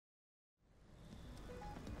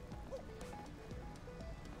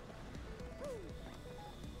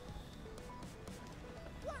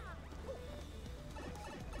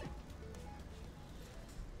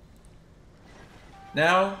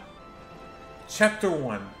Now, Chapter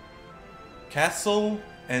 1. Castle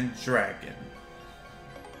and Dragon.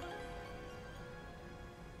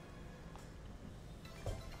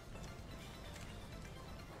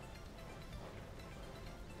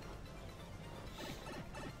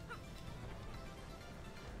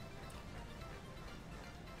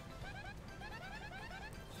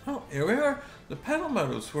 Oh, here we are. The Petal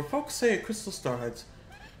Meadows, where folks say a crystal star hides.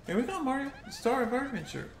 Here we go, Mario. The Star of Our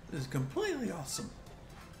Adventure. This is completely awesome.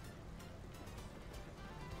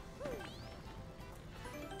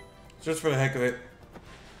 Just for the heck of it.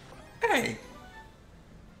 Hey!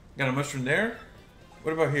 Got a mushroom there?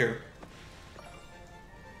 What about here?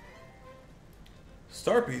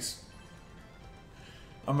 Star piece.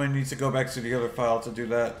 I might need to go back to the other file to do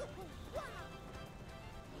that.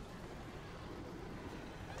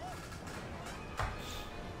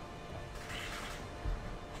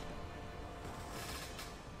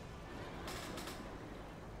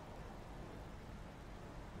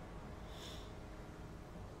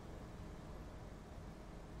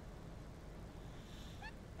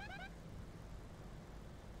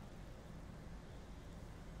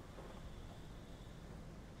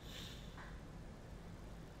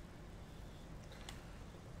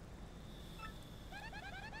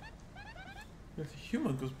 If the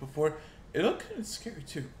human goes before, it looked kind of scary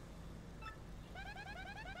too.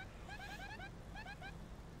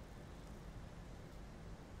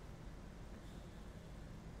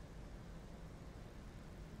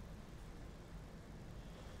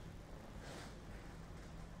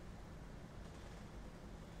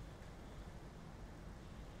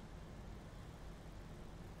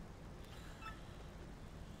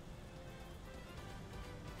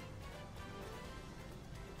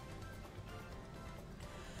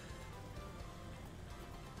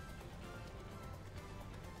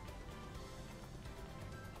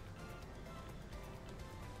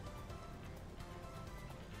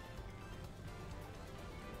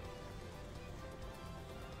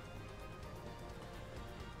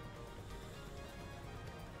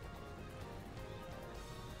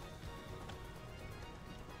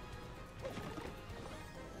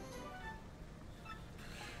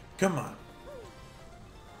 Come on.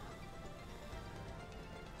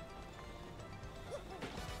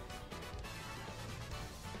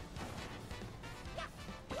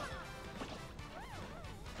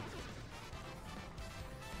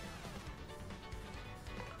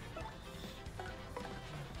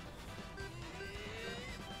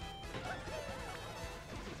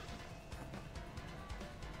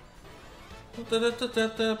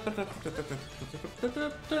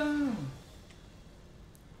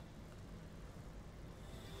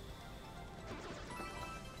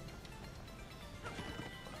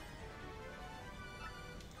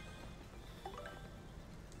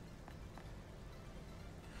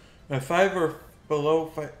 At 5 or below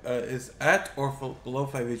 5 is at or below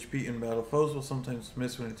 5 HP in battle. Foes will sometimes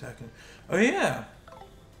miss when attacking. Oh yeah.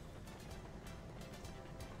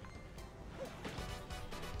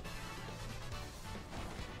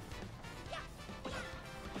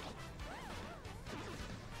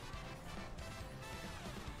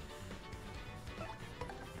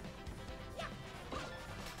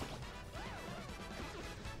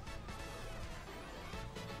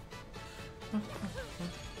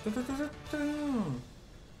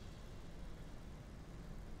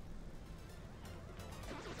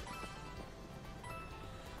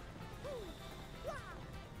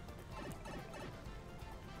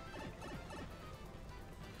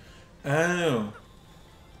 Oh.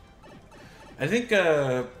 I think,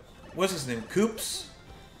 what's his name? Koops?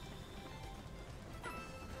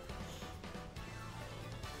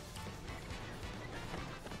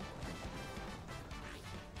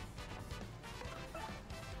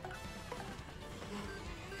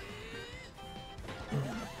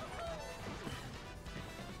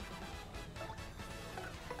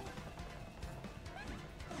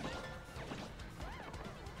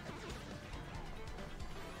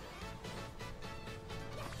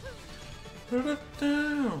 Put it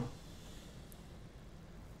down.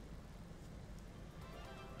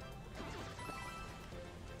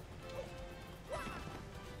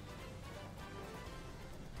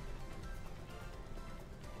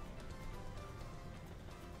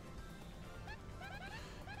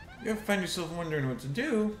 You ever find yourself wondering what to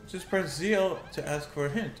do? Just press ZL to ask for a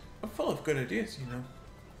hint. I'm full of good ideas, you know.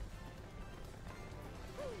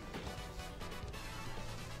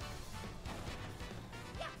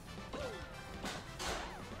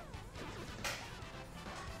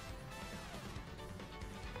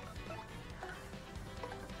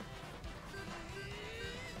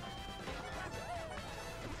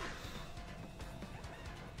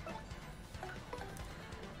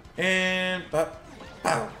 And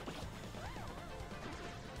pow.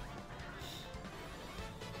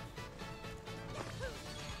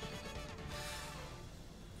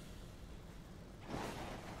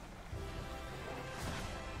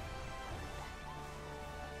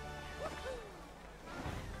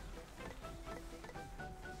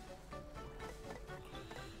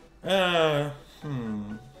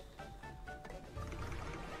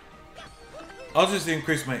 I'll just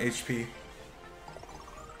increase my HP.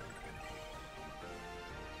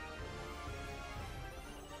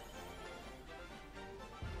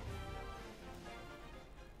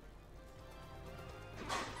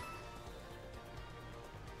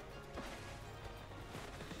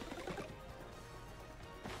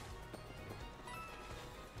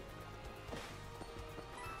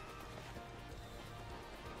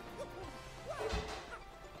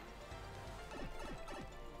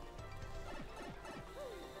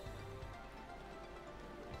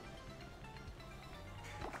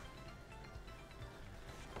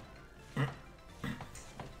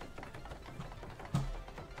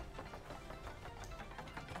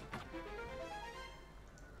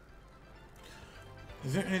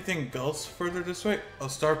 Is there anything else further this way? Oh,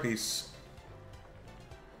 star piece.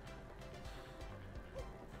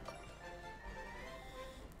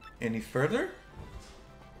 Any further?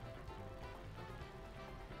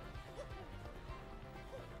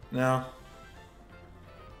 No.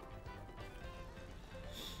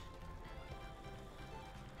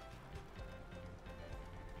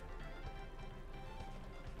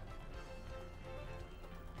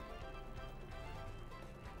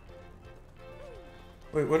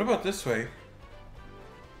 Wait, what about this way?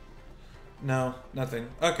 No, nothing.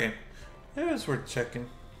 Okay. It was worth checking.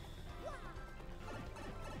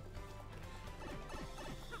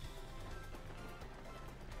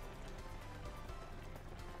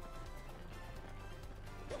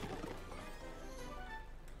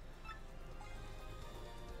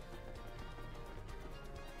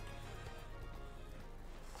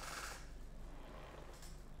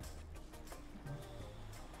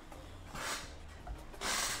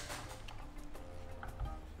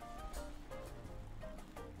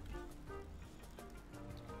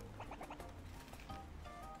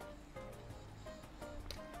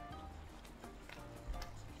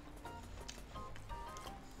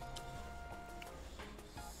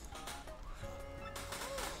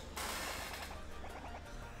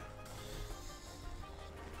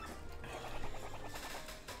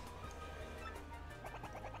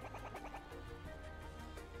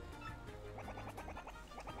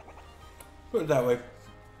 Put it that way.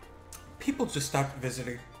 People just stopped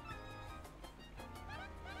visiting.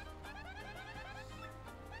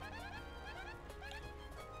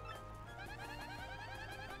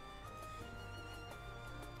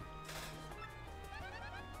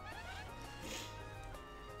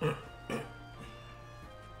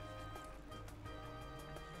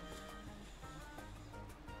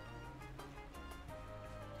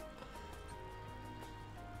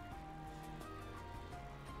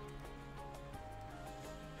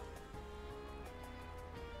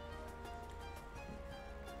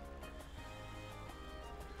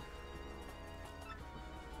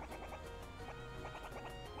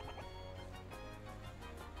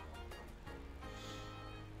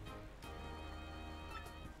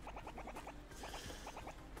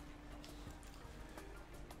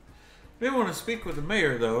 They want to speak with the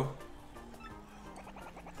mayor, though.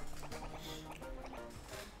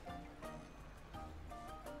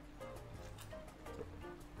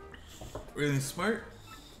 Really smart.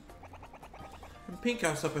 And Pink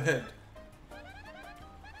House up ahead.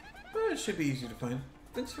 It should be easy to find.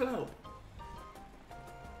 Thanks for the help.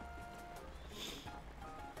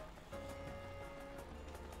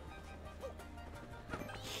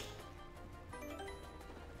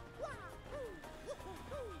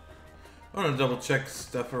 I want to double check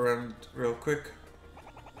stuff around real quick.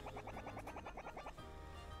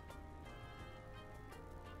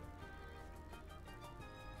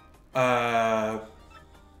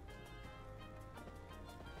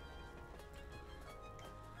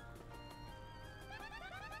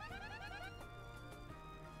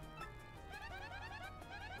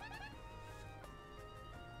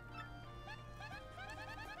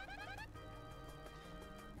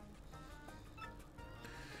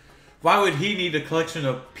 Why would he need a collection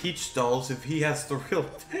of Peach dolls if he has the real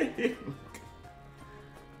thing?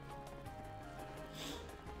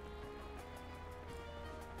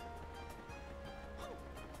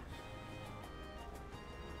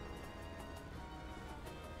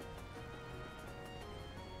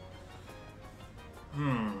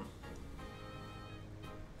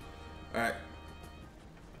 Alright.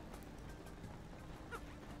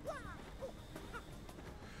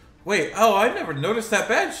 Wait, oh, I never noticed that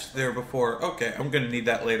badge there before. Okay, I'm gonna need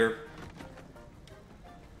that later.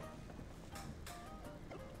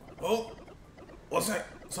 Oh, what's that?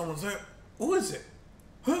 Someone's there. Who is it?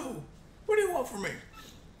 Who? What do you want from me?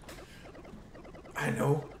 I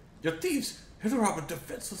know. You're thieves. Here to rob a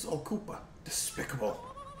defenseless old Koopa. Despicable.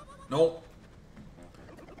 No.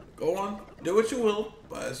 Go on, do what you will,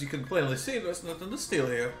 but as you can plainly see, there's nothing to steal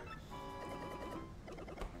here.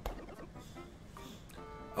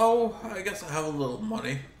 Oh, I guess I have a little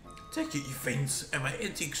money. Take it, you fiends, and my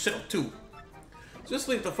antique shell too. Just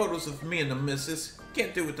leave the photos of me and the missus.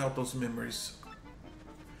 Can't do without those memories.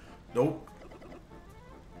 Nope.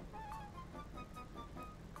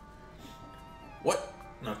 What?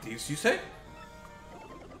 Not these, you say?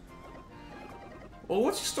 Well,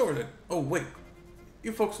 what's your story then? Oh, wait.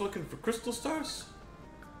 You folks looking for crystal stars?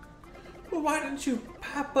 Well, why didn't you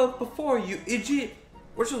pop up before, you idiot?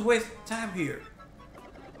 We're just wasting time here.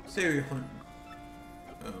 Seriously.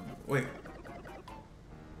 Wait.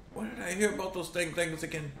 What did I hear about those dang things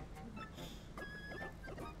again?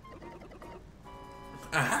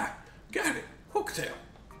 Aha! Got it! Hooktail!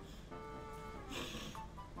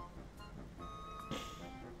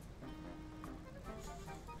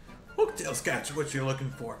 Hooktail's got you what you're looking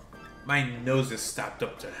for. My nose is stopped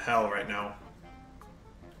up to hell right now.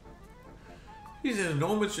 He's an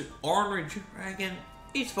enormous orange dragon.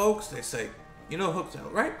 Eats folks, they say. You know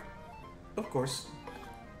Hooktail, right? Of course.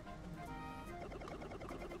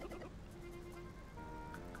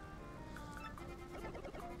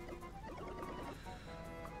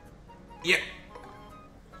 Yep.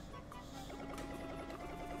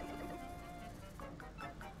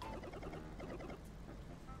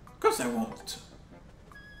 Of course I won't.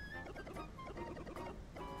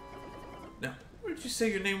 Now, what did you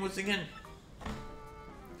say your name was again?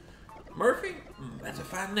 Murphy? That's a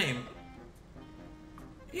fine name.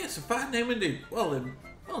 Yes, a fine name indeed. Well then,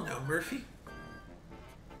 well now, Murphy.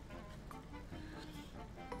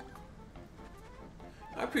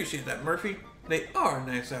 I appreciate that, Murphy. They are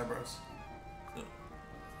nice eyebrows.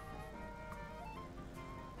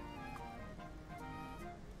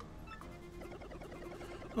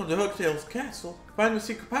 On the Hooktail's castle, find the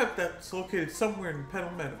secret pipe that's located somewhere in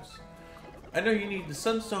Petal Meadows. I know you need the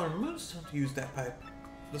Sunstone and Moonstone to use that pipe.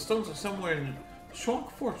 The stones are somewhere in Schwank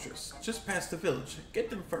Fortress, just past the village. Get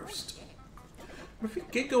them first. Murphy,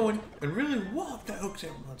 get going and really wallop that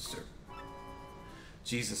Hooktail monster.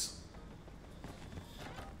 Jesus.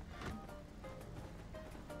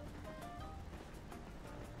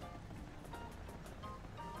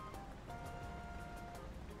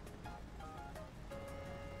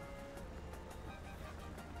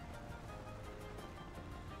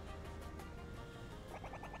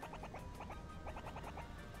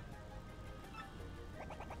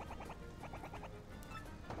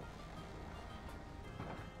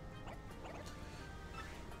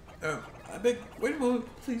 I beg, wait a moment,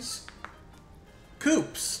 please.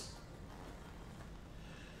 Koops!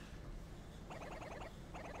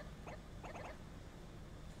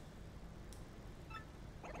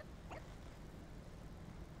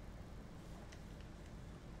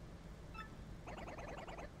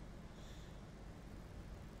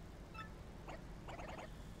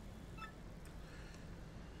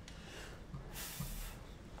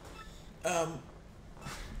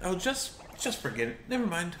 Oh, just forget it. Never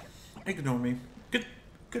mind. Ignore me.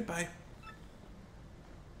 Goodbye.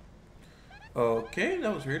 Okay,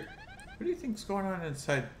 that was weird. What do you think's going on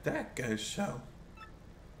inside that guy's shell?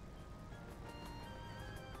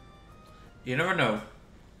 You never know.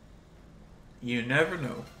 You never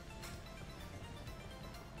know.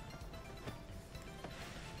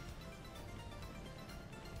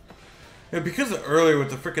 Yeah, because of earlier with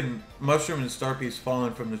the freaking mushroom and star piece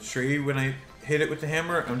falling from the tree when I hit it with the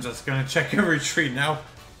hammer, I'm just gonna check every tree now.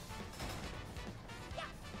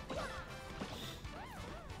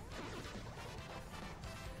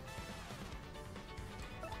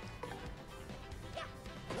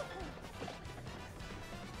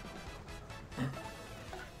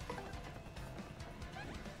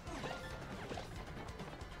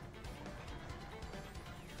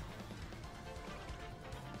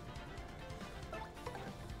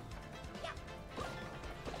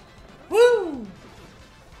 Woo!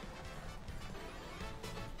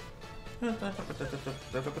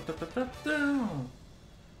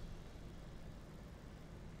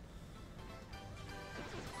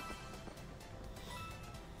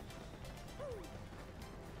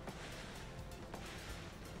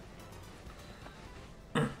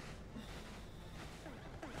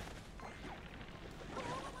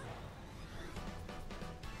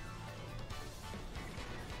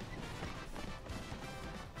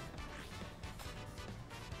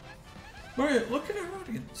 Alright, look at our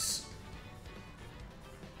audience.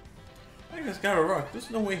 That guy's got a rock. There's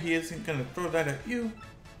no way he isn't gonna throw that at you.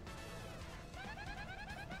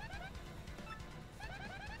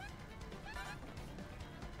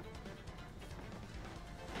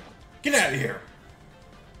 Get out of here!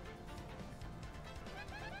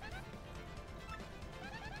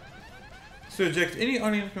 So eject any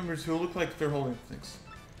audience members who look like they're holding things.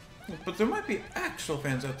 But there might be actual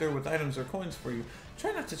fans out there with items or coins for you.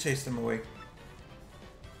 Try not to chase them away.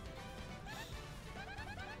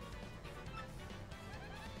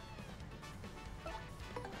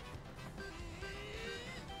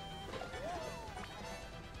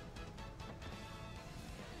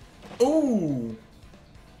 Ooh!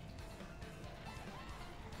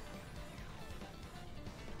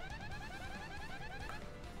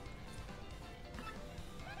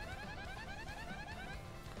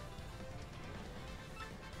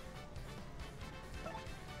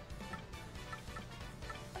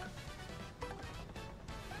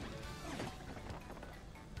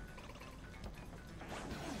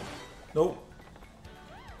 Nope.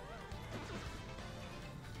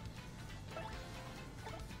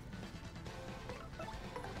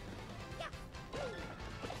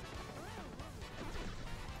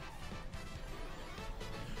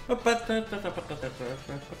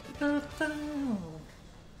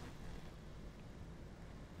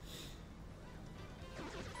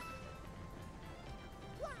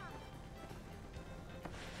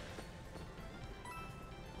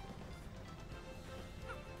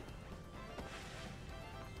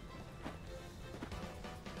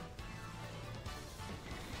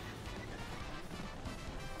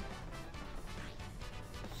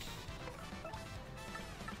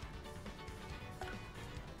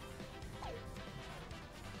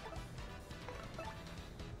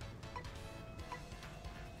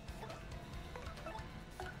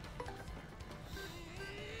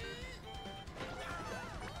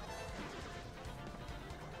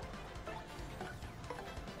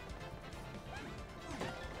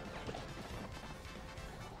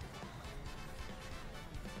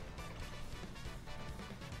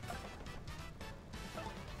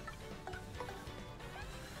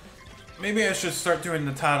 Maybe I should start doing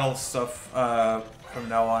the title stuff from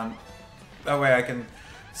now on. That way I can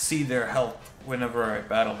see their health whenever I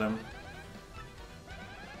battle them.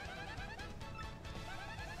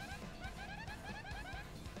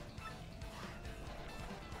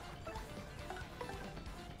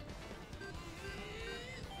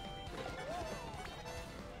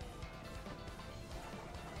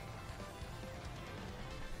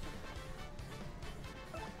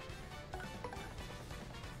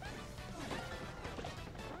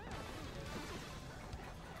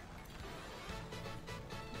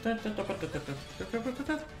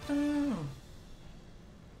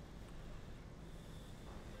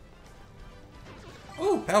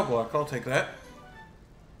 Ooh, power block, I'll take that.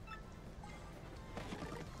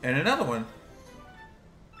 And another one.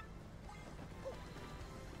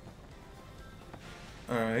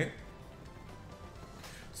 Alright.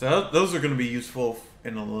 So those are going to be useful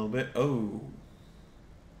in a little bit. Oh.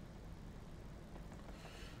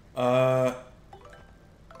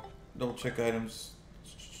 Double check items.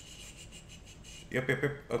 Yep.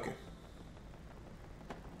 Okay.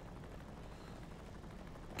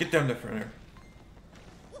 Get down there for there.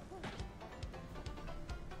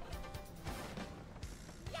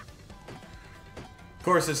 Of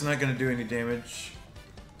course, it's not going to do any damage.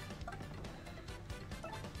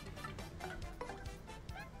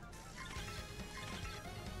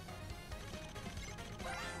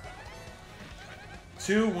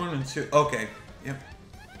 Two, 1, and 2. Okay. Yep.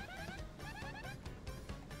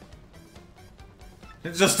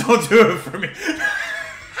 Just don't do it for me.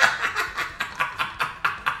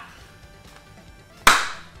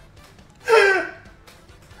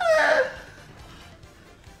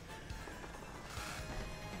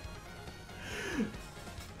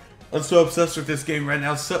 I'm so obsessed with this game right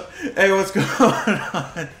now. So, hey, what's going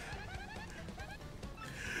on?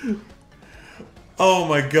 Oh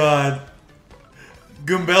my god.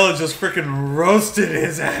 Goombella just freaking roasted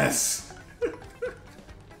his ass.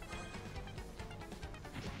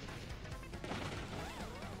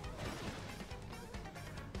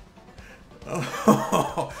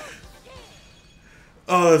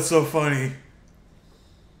 Oh, that's so funny.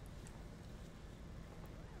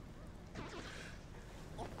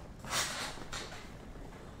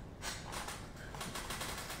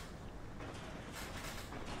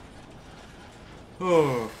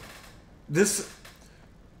 Oh, this,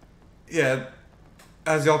 yeah,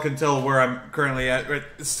 as y'all can tell where I'm currently at,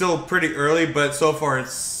 it's still pretty early, but so far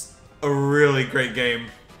it's a really great game.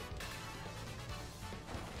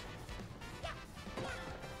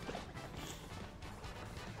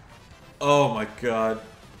 Oh my god.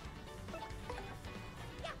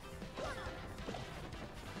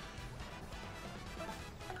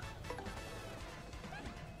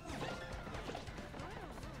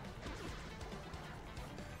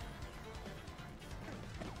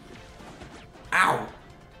 Ow!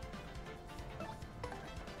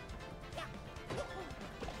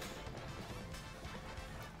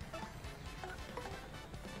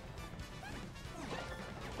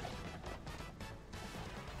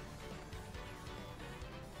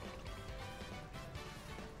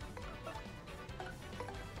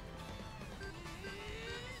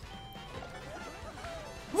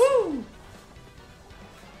 Woo!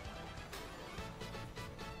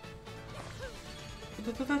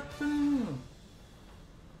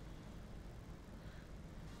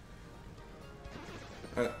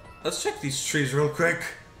 Let's check these trees real quick.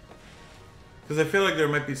 Because I feel like there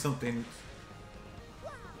might be something.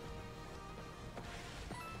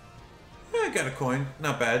 Yeah, I got a coin.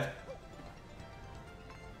 Not bad.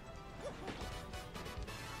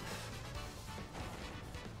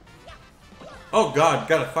 Oh god,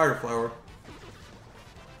 got a fire flower.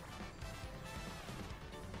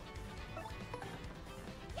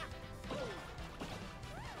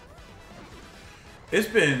 It's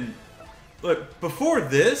been... Look, before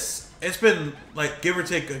this, it's been, like, give or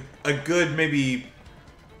take a good, maybe,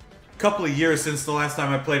 couple of years since the last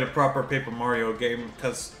time I played a proper Paper Mario game,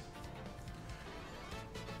 because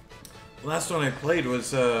the last one I played was,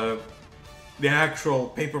 the actual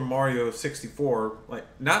Paper Mario 64. Like,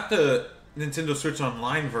 not the Nintendo Switch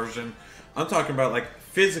Online version. I'm talking about, like,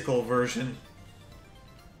 physical version.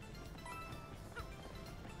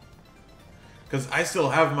 Because I still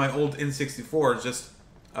have my old N64, just,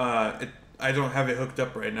 I don't have it hooked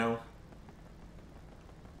up right now.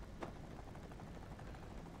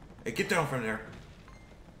 Hey, get down from there.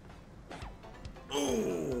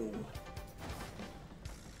 Ooh.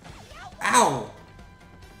 Ow!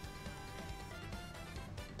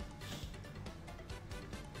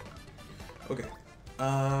 Okay.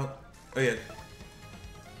 Oh yeah.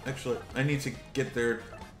 Actually, I need to get their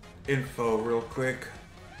info real quick.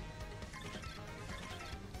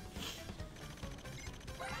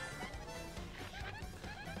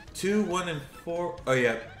 2, 1, and 4. Oh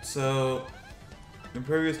yeah, so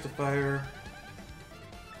impervious to fire.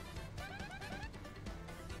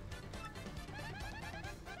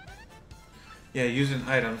 Yeah, using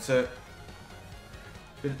items. So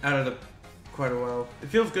been out of the quite a while. It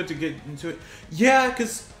feels good to get into it. Yeah,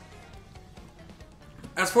 because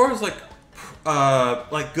as far as like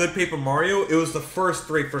good Paper Mario, it was the first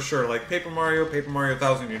 3 for sure. Like Paper Mario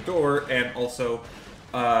 1000 Year Door, and also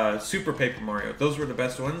Super Paper Mario. Those were the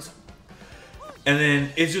best ones. And then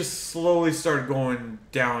it just slowly started going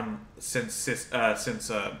down since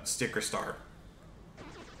Sticker Star.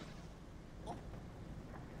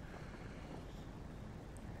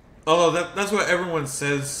 Although that's what everyone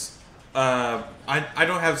says. I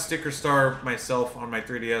don't have Sticker Star myself on my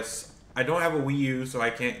 3DS. I don't have a Wii U, so I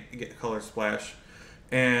can't get Color Splash.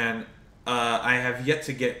 And I have yet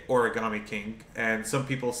to get Origami King. And some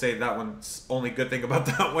people say that one's only good thing about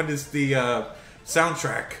that one is the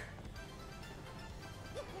soundtrack.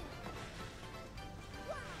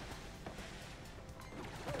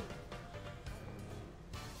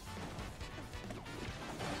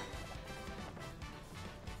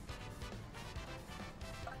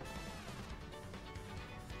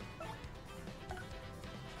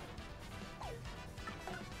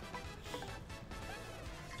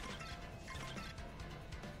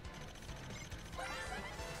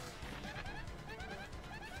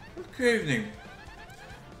 Good evening.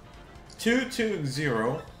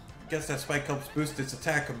 220. Guess that spike helps boost its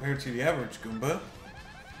attack compared to the average Goomba.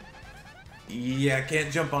 Yeah, I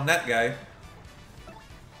can't jump on that guy.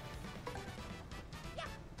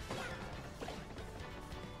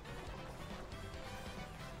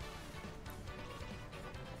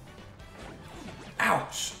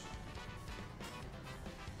 Ouch!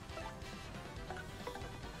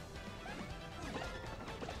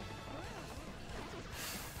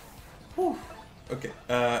 Whew. Okay,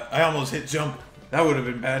 I almost hit jump. That would have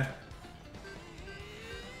been bad.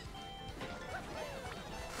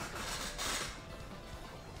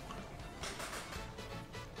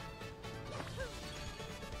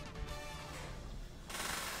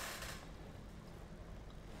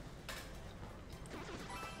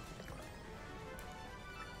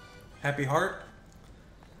 Happy heart.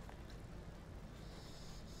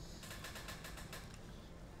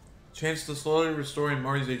 Chance to slowly restoring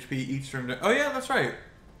Mario's HP each turn. Oh yeah, that's right.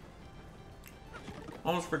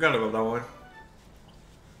 Almost forgot about that one.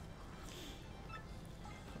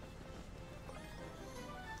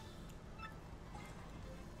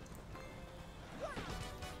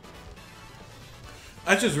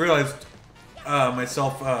 I just realized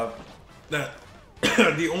myself that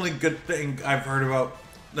the only good thing I've heard about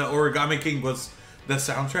the Origami King was the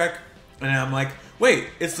soundtrack, and I'm like, wait,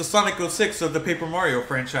 it's the Sonic 06 of the Paper Mario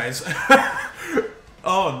franchise.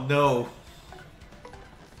 Oh no.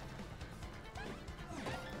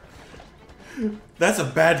 That's a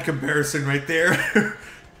bad comparison right there.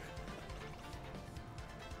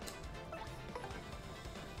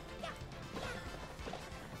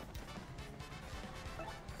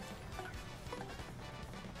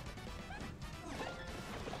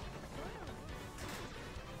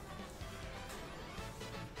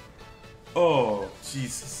 Oh,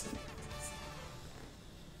 Jesus.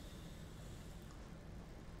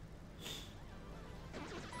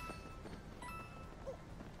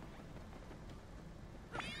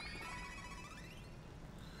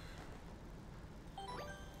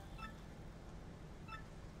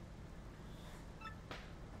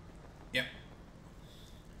 Yep.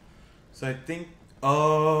 So I think...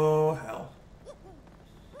 Oh, hell.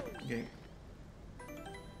 Okay.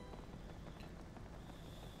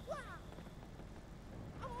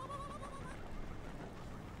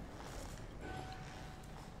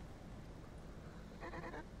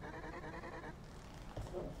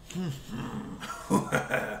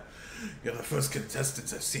 You're the first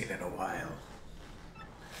contestants I've seen in a while.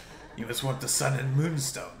 You must want the sun and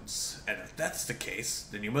moonstones, and if that's the case,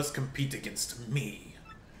 then you must compete against me.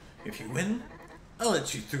 If you win, I'll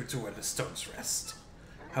let you through to where the stones rest.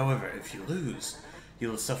 However, if you lose,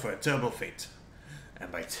 you'll suffer a terrible fate.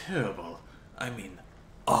 And by terrible, I mean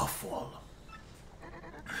awful.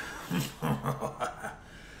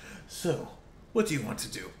 So, what do you want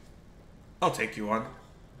to do? I'll take you on.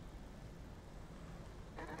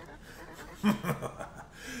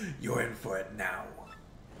 You're in for it now.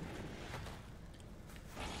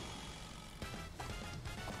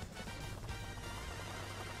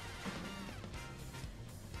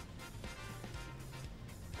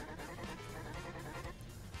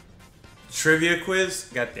 Trivia quiz?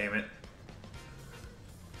 God damn it.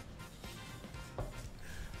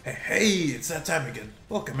 Hey, it's that time again.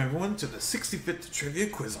 Welcome everyone to the 65th Trivia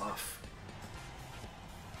Quiz-Off.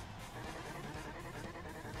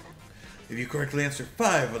 If you correctly answer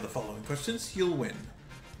 5 of the following questions, you'll win.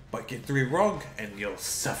 But get 3 wrong, and you'll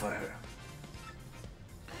suffer.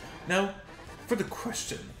 Now, for the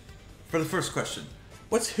first question.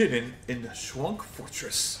 What's hidden in the Schwank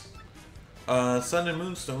Fortress? Sun and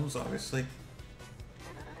Moonstones, obviously.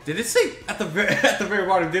 Did it say, at the very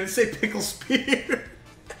bottom, did it say Pickle Spear?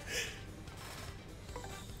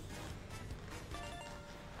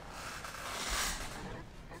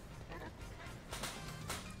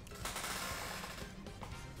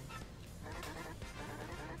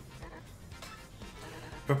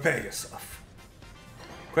 Prepare yourself.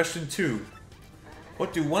 Question 2.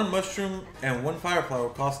 What do 1 mushroom and 1 fire flower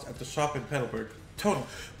cost at the shop in Petalburg? Total.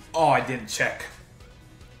 Oh, I didn't check.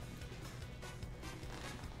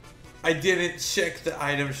 I didn't check the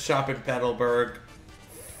item shop in Petalburg.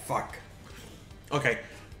 Fuck. Okay.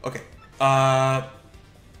 Okay.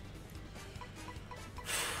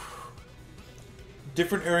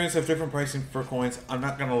 Different areas have different pricing for coins. I'm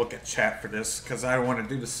not gonna look at chat for this because I don't want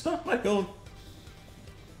to do this stuff my own.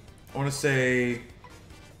 I want to say...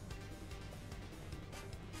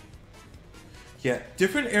 Yeah,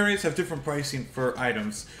 different areas have different pricing for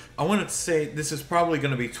items. I want to say this is probably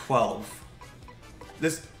going to be 12.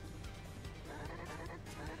 This...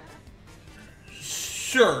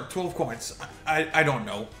 Sure, 12 coins. I don't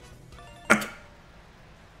know.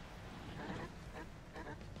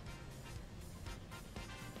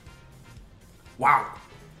 Wow.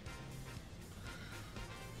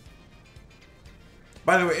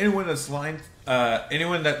 By the way, anyone that's lying,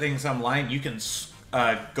 anyone that thinks I'm lying, you can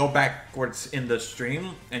go backwards in the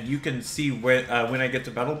stream, and you can see when I get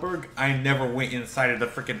to Petalburg, I never went inside of the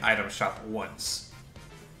freaking item shop once.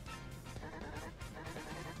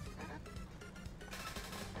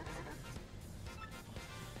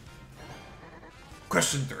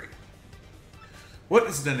 Question 3. What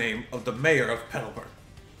is the name of the mayor of Petalburg?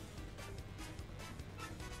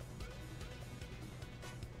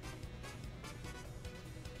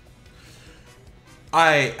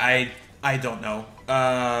 I don't know.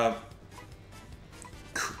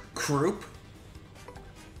 Kroop?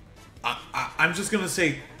 I'm just gonna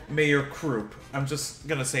say Mayor Kroop. I'm just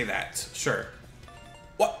gonna say that. Sure.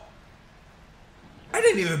 What? I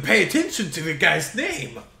didn't even pay attention to the guy's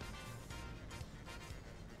name.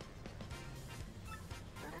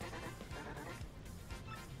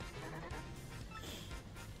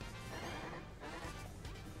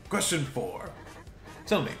 Question 4.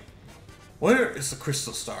 Tell me, Where is the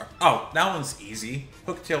crystal star? Oh, that one's easy.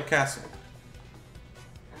 Hooktail Castle.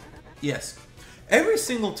 Yes. Every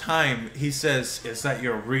single time he says, "Is that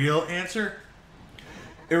your real answer?"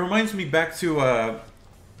 It reminds me back to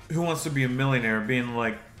Who Wants to Be a Millionaire being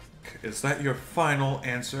like, "Is that your final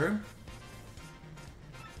answer?"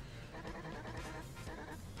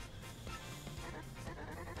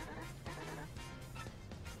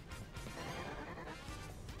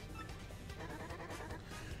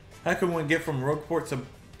 How can one get from Rogueport to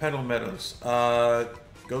Petal Meadows?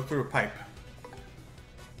 Go through a pipe.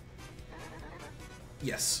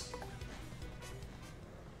 Yes.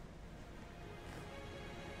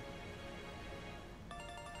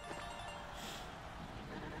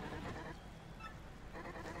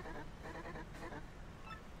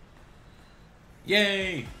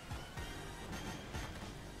 Yay!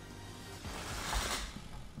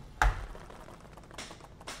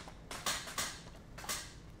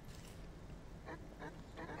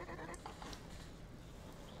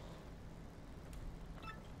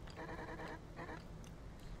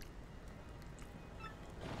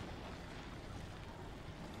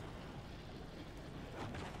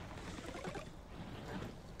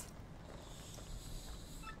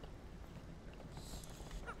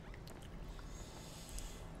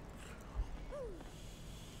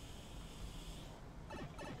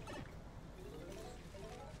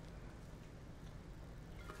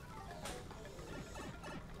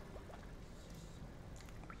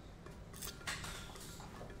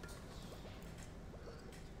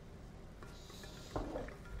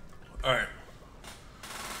 Alright.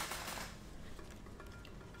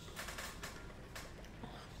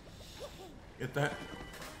 Get that?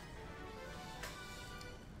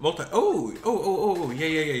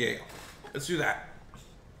 Yeah. Let's do that.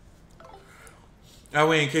 That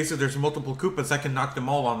way, in case if there's multiple Koopas, I can knock them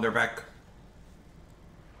all on their back.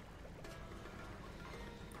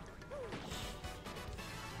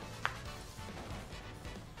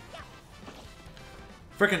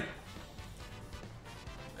 Frickin'.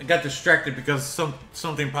 I got distracted because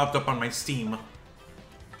something popped up on my Steam.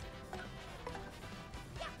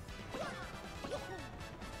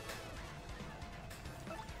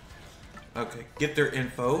 Okay, get their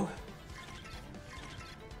info.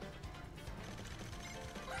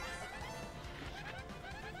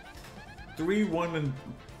 Three, 1, and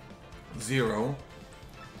 0.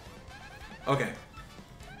 Okay.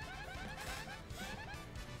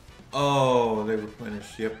 Oh, they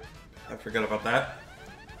replenished. Yep, I forgot about that.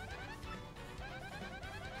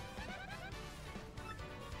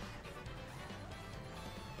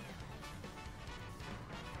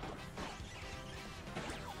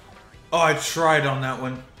 Oh, I tried on that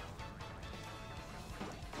one.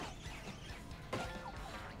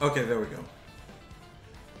 Okay, there we go.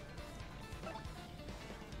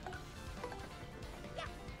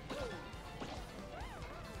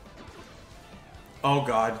 Oh,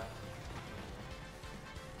 God.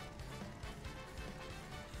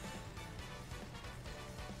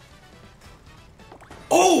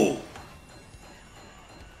 Oh!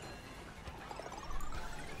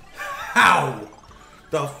 How?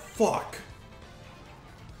 The fuck?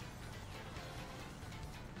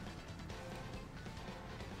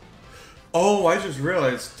 Oh, I just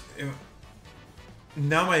realized.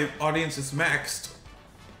 Now my audience is maxed.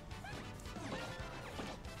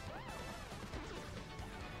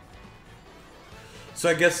 So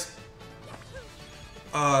I guess...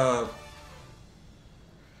 oh,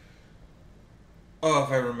 if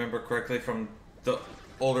I remember correctly from the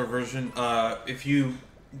older version, if you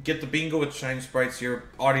get the bingo with shine sprites, your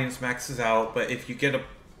audience maxes out, but if you get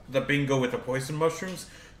the bingo with the poison mushrooms,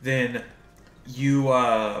 then you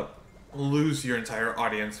lose your entire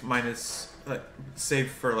audience, minus save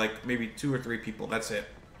for like maybe 2 or 3 people. That's it.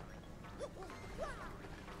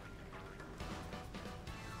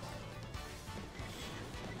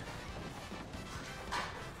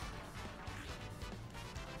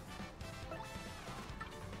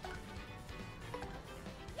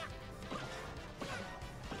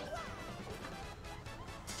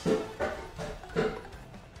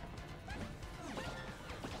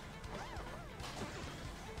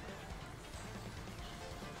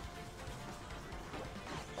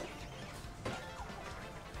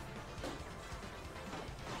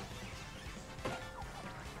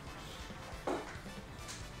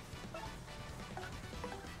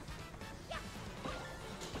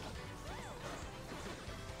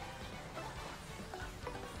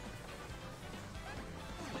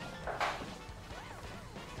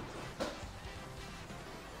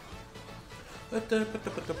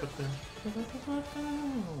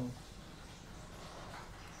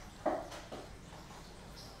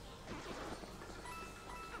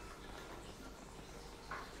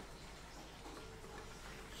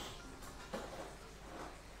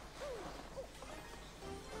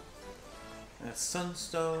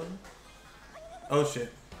 sunstone. Oh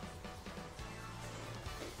shit.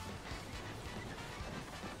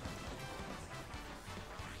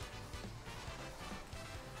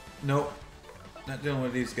 Nope. Not dealing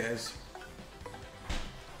with these guys.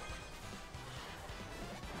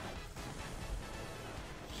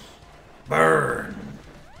 Burn!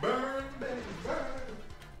 Burn, baby, burn.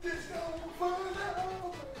 It's no fun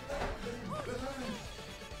now. Burn.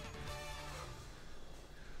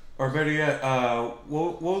 Or better yet,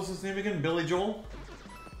 what was his name again? Billy Joel?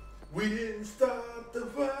 We didn't stop the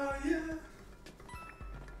fire.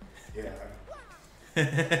 Yeah.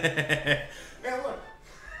 Now look,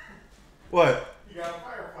 What? you got a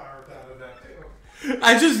firefighter out of that too.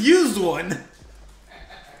 I just used one!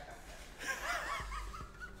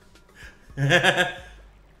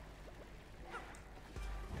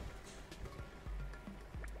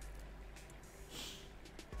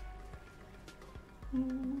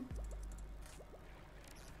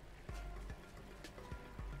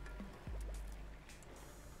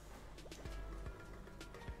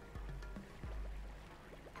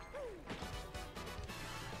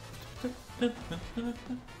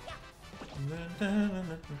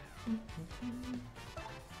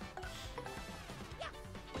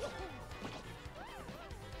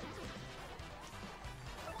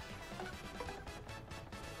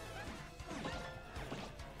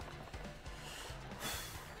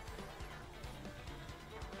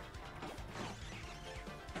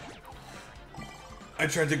 I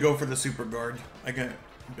tried to go for the super guard. I got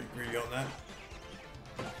a bit greedy on that.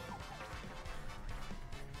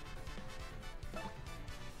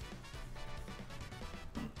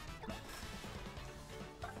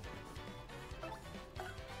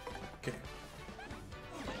 Okay.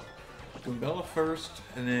 Goombella first,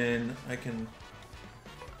 and then I can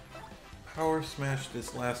power smash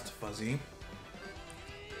this last fuzzy.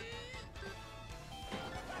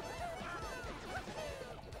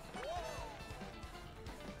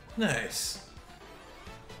 Nice.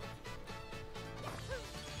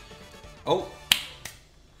 Oh.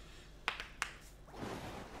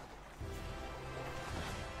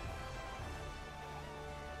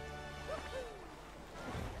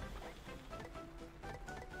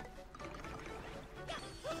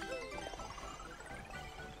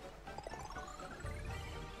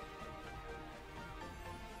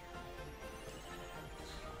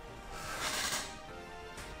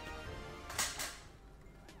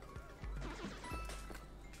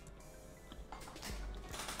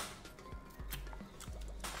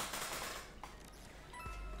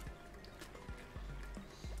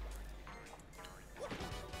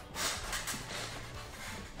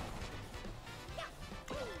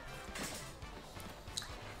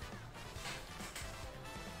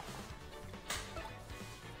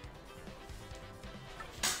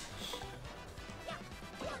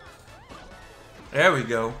 There we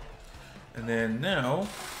go. And then now...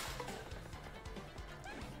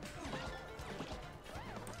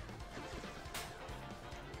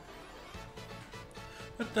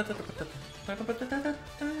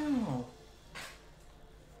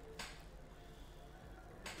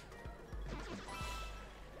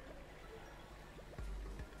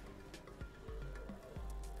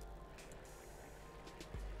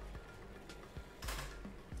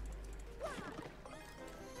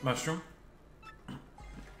 Mushroom.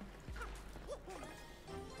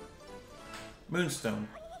 Moonstone.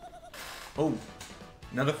 Oh,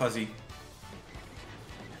 another fuzzy.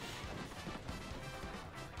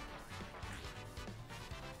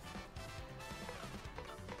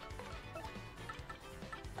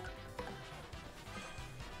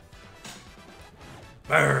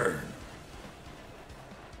 Burn.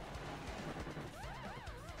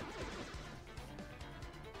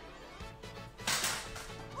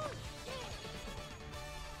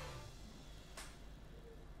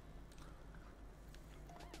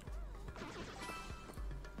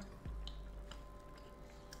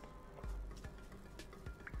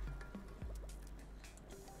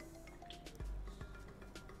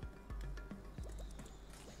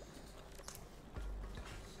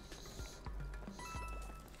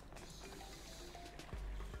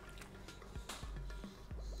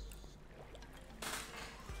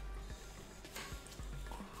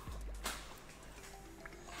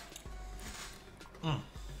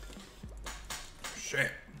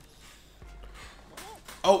 Shit.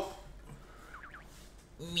 Oh.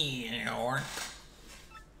 Meow.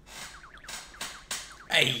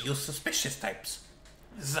 Hey, you suspicious types.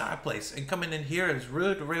 This is our place, and coming in here is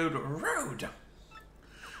rude.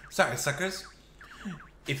 Sorry, suckers.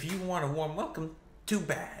 If you want a warm welcome, too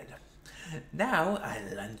bad. Now I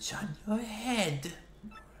lunch on your head.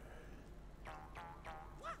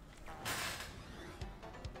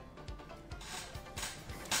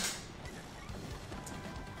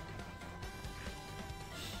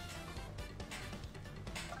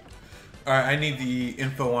 Alright, I need the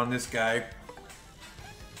info on this guy.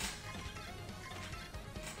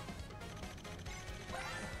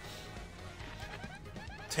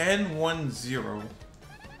 $10-1-0.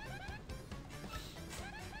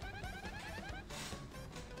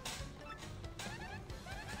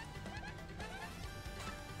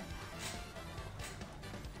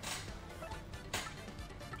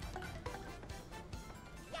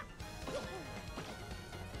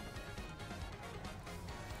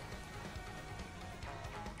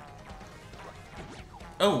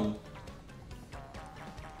 Oh.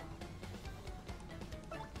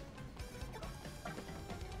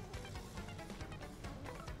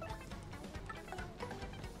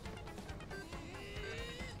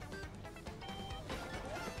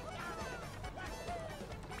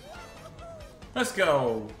 Let's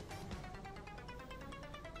go.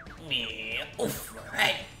 Yeah. Oof.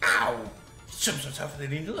 Hey. Ow. So tough they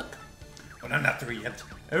need to look. But I'm not through yet.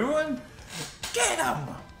 Everyone, get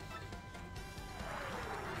him.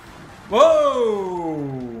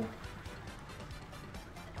 Whoa!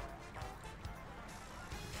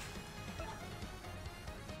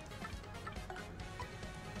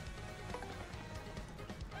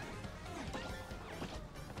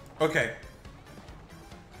 Okay.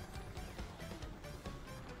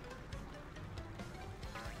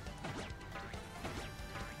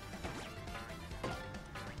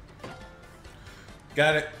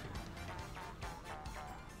 Got it.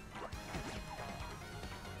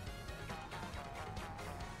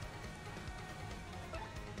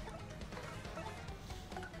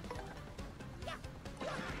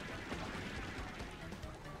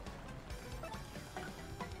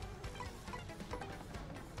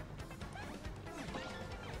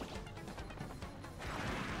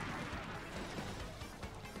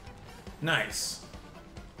 Nice.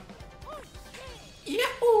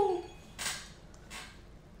 Yahoo!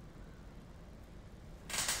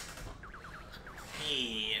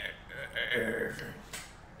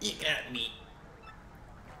 You got me.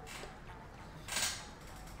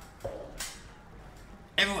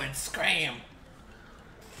 Everyone scram.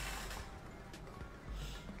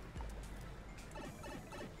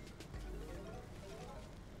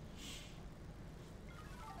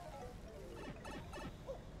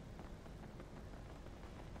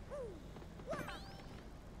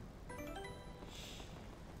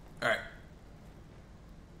 Alright.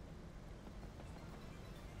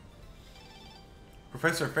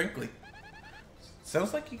 Professor Frankly.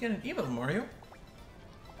 Sounds like you get an email, Mario.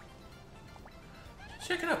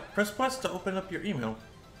 Check it out. Press plus to open up your email.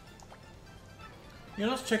 You can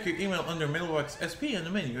also check your email under Mailbox SP in the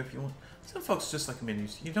menu if you want. Some folks just like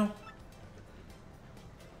menus, you know?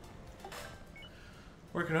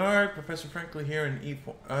 Working hard, Professor Frankly here in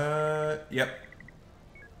E4. Yep.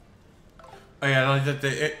 Oh yeah, I like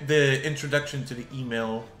the introduction to the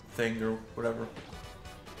email thing or whatever.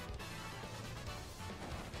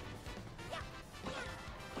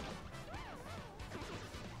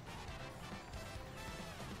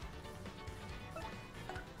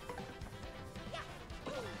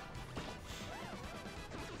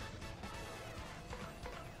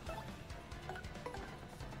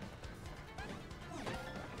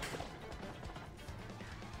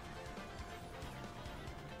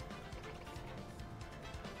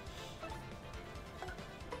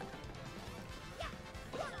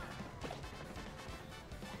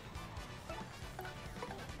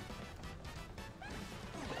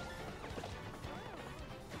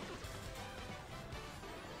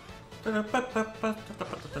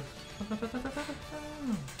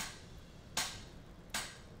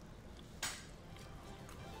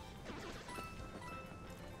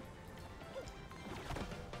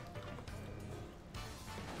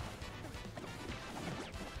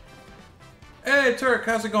 Hey Turk,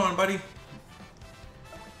 how's it going, buddy?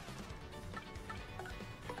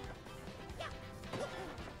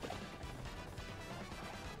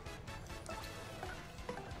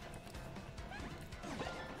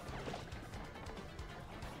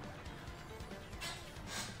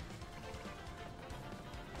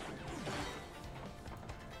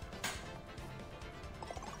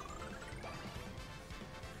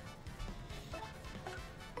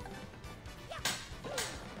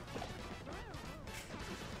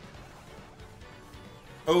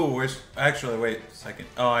 Oh, actually, wait a second.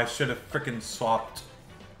 Oh, I should have frickin' swapped.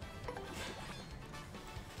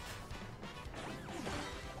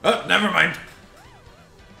 Oh, never mind.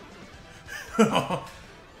 It's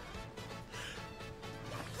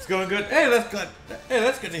going good. Hey, that's good. Hey,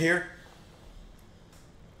 that's good to hear.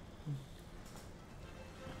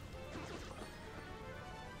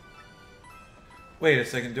 Wait a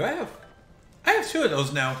second. Do I have two of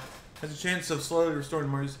those now. Has a chance of slowly restoring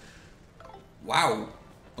Mario's... Wow.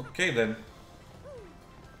 Okay, then.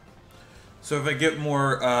 So if I get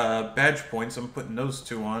more badge points, I'm putting those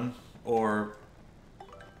two on. Or...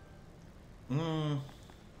 Well,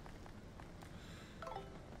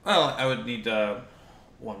 I would need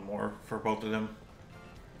one more for both of them.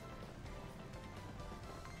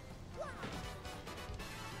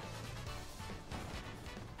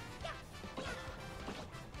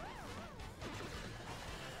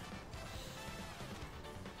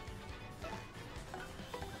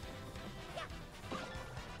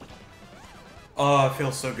 Oh, it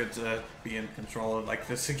feels so good to be in control like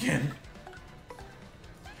this again.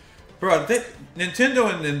 Bro,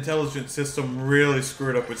 Nintendo and the Intelligent System really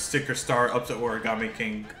screwed up with Sticker Star up to Origami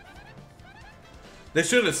King. They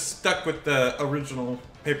should have stuck with the original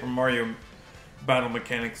Paper Mario battle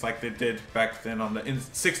mechanics like they did back then on the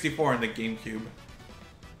 64 and the GameCube.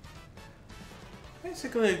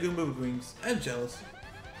 Basically a Goomba with wings. I'm jealous.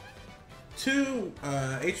 2,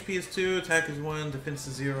 HP is 2, attack is 1, defense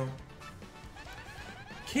is 0.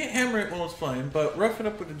 Can't hammer it while it's flying, but rough it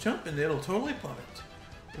up with a jump and it'll totally plot it.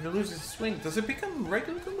 If it loses its swing, does it become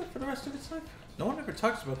regular Goomba for the rest of its life? No one ever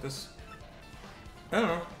talks about this. I don't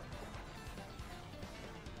know.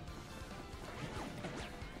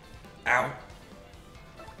 Ow.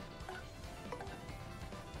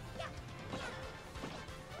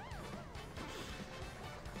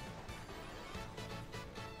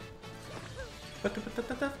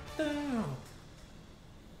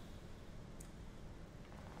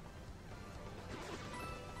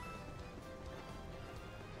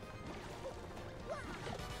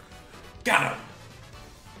 Got him!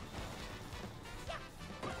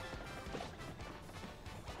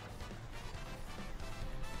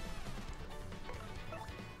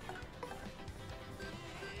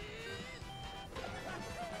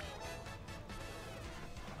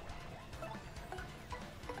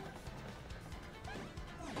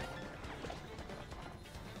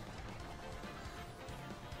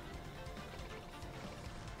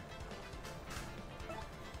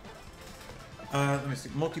 Let me see,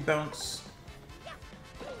 multi-bounce.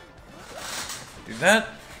 Do that.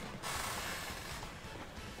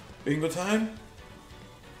 Bingo time.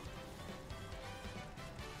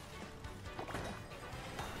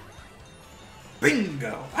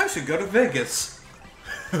 Bingo! I should go to Vegas.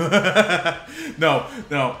 No.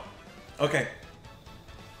 Okay.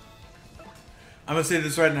 I'm gonna say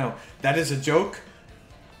this right now. That is a joke.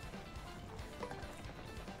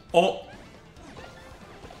 Oh.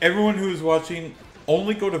 Everyone who's watching,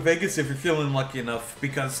 only go to Vegas if you're feeling lucky enough,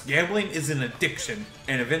 because gambling is an addiction,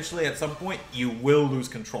 and eventually at some point you will lose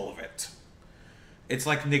control of it. It's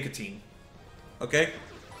like nicotine. Okay?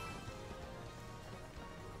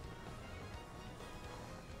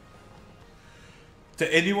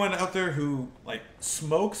 To anyone out there who like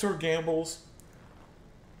smokes or gambles,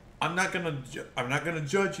 I'm not gonna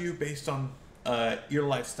judge you based on your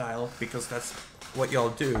lifestyle, because that's what y'all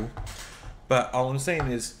do. But all I'm saying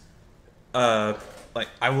is, like,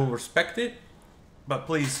 I will respect it, but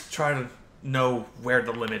please try to know where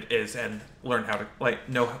the limit is and learn how to, like,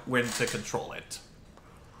 know when to control it.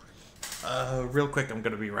 Real quick, I'm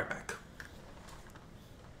gonna be right back.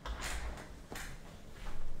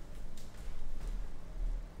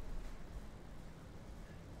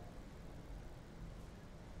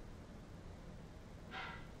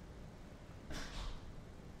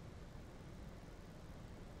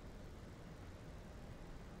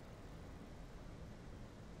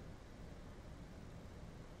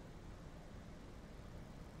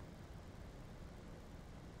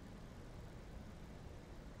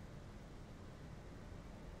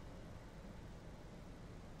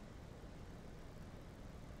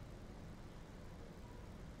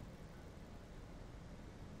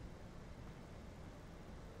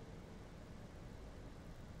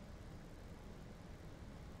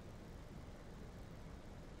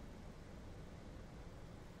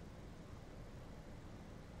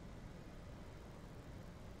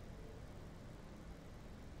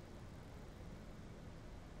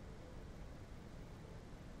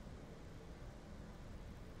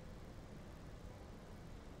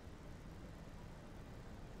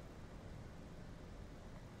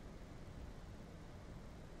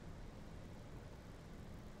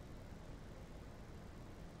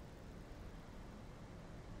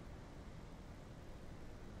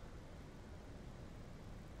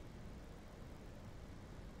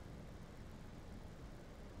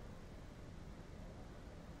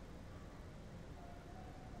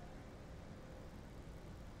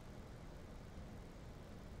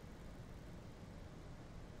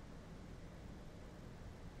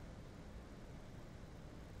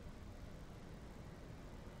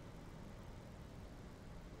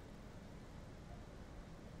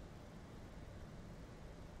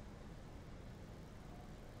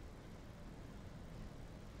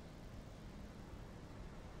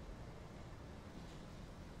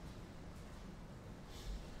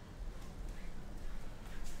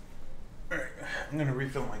 I'm gonna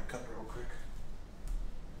refill my cup real quick.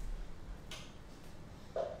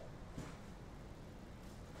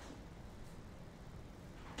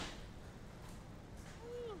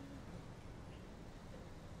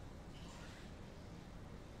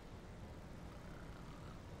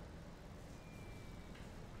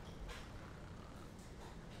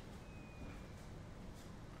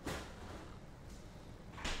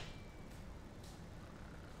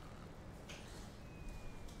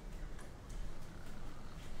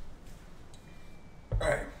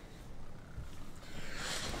 Alright.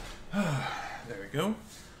 There we go.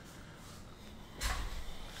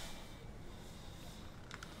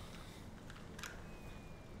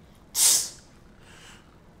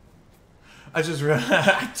 I just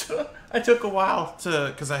I took a while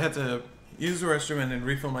because I had to use the restroom and then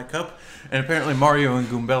refill my cup, and apparently Mario and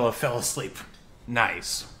Goombella fell asleep.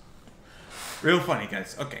 Nice. Real funny,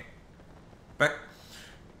 guys. Okay. Back.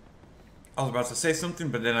 I was about to say something,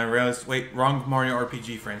 but then I realized, wait, wrong Mario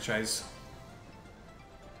RPG franchise.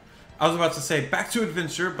 I was about to say Back to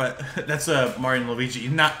Adventure, but that's Mario and Luigi,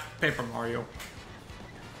 not Paper Mario.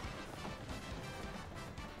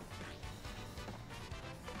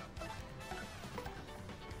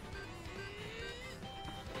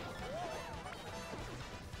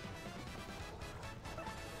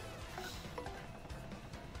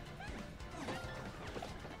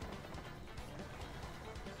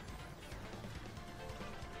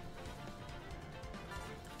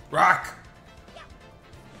 Rock!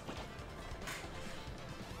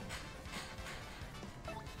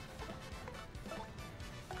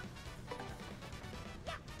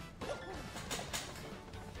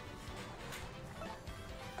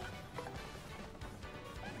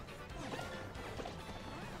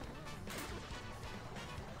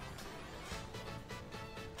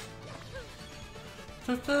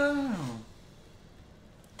 Ta-da!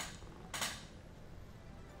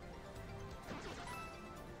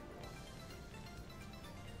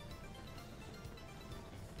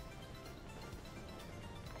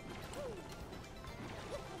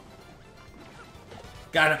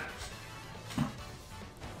 Got it.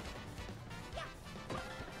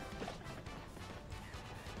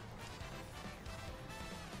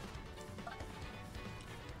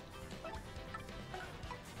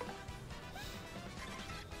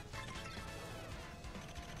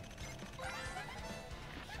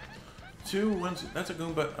 Two, one, two. That's a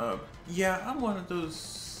Goomba. Yeah, I'm one of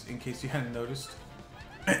those, in case you hadn't noticed.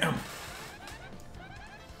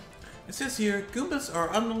 It says here, Goombas are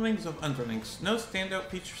underlings of underlings. No standout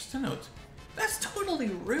features to note. That's totally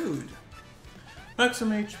rude.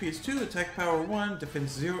 Maximum HP is 2, attack power 1,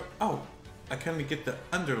 defense 0. Oh, I can only get the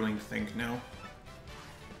underling thing now.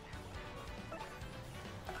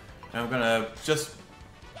 I'm gonna just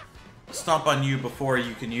stomp on you before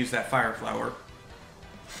you can use that fire flower.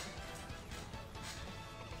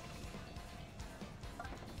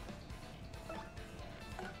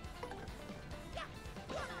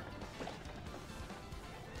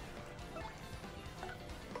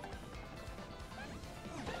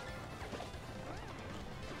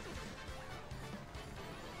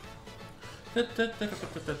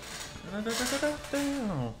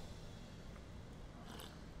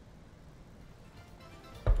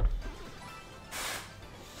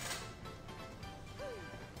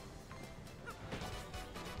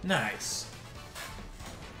 Nice.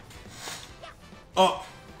 Oh,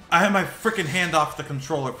 I had my freaking hand off the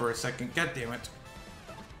controller for a second. God damn it.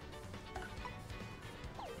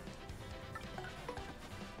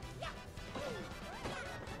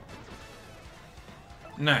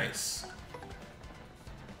 Nice.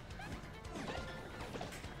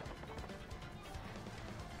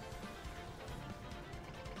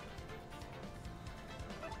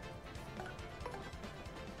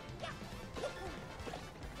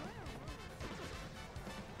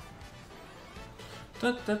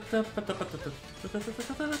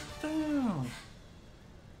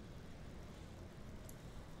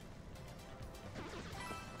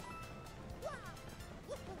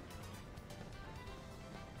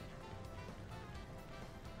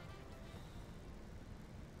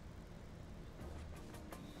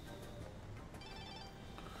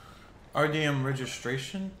 RDM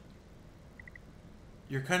registration?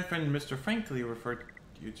 Your kind friend Mr. Frankly referred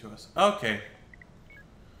you to us. Okay.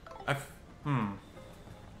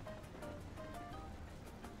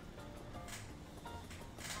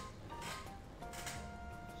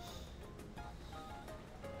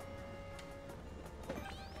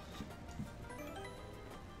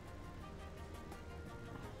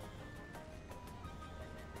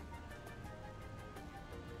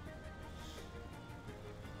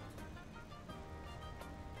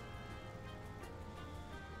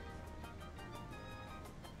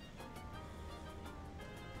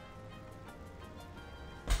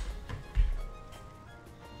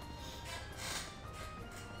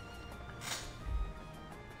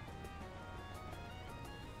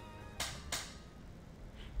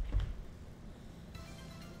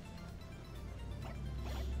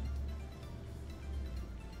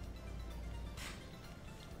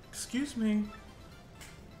 Excuse me.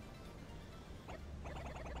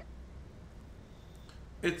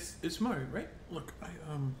 It's Mario, right? Look, I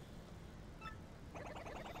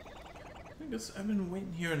guess I've been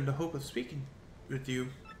waiting here in the hope of speaking with you.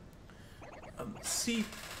 See,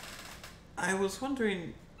 I was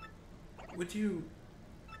wondering, would you...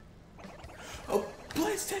 Oh,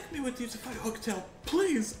 please take me with you to fight Hooktail.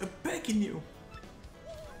 Please, I'm begging you.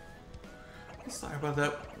 Sorry about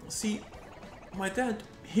that. See, my dad,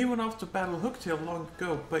 he went off to battle Hooktail long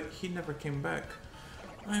ago, but he never came back.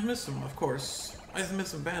 I miss him, of course. I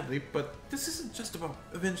miss him badly, but this isn't just about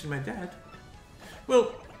avenging my dad.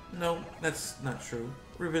 Well, no, that's not true.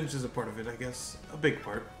 Revenge is a part of it, I guess. A big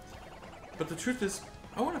part. But the truth is,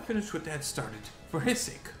 I want to finish what Dad started. For his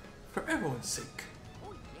sake. For everyone's sake.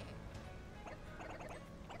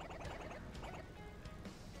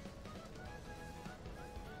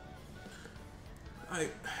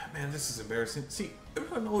 Man, this is embarrassing. See,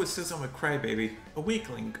 everyone always says I'm a crybaby, a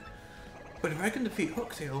weakling. But if I can defeat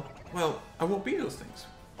Hooktail, well, I won't be those things.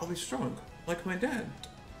 I'll be strong, like my dad.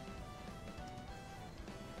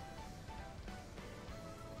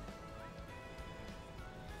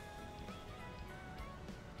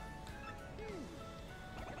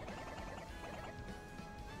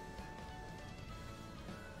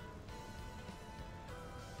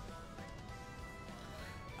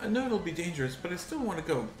 I know it'll be dangerous, but I still want to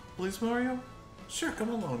go. Please, Mario? Sure, come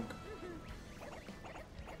along.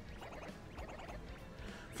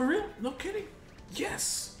 For real? No kidding?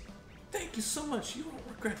 Yes! Thank you so much. You won't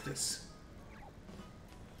regret this.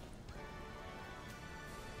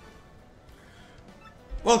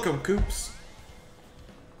 Welcome, Koops.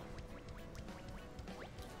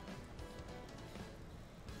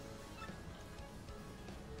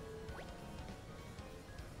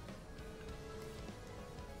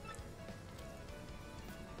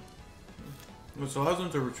 Which allows them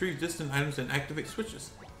to retrieve distant items and activate switches.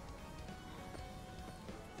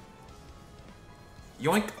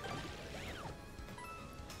 Yoink!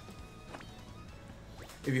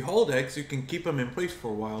 If you hold X, you can keep him in place for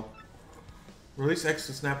a while. Release X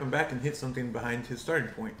to snap him back and hit something behind his starting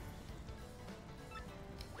point.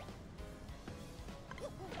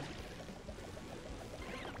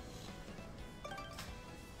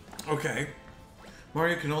 Okay.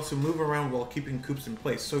 Mario can also move around while keeping Koops in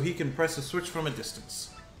place, so he can press a switch from a distance.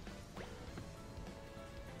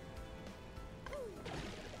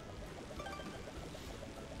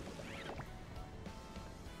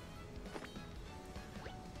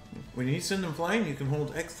 When you send him flying, you can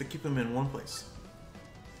hold X to keep him in one place.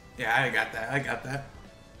 Yeah, I got that.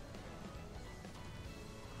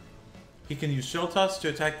 He can use Shell Toss to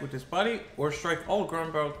attack with his body, or strike all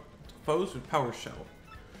ground-bound foes with Power Shell.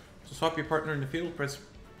 To swap your partner in the field, press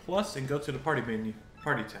plus and go to the party menu,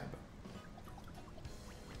 party tab.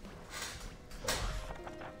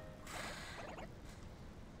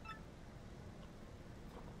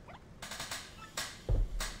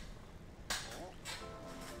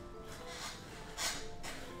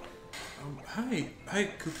 Hi,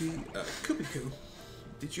 Koopy Koo.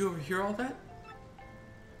 Did you overhear all that?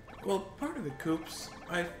 Well, part of it, Koops.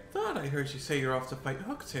 I thought I heard you say you're off to fight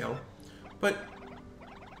Hooktail, but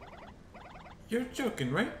you're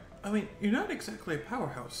joking, right? I mean, you're not exactly a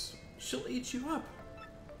powerhouse. She'll eat you up.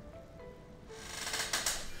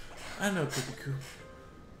 I know, Koopy Koo,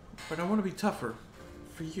 but I want to be tougher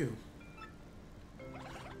for you.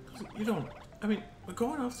 You don't. I mean, we're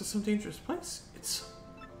going off to some dangerous place. It's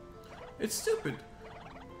stupid.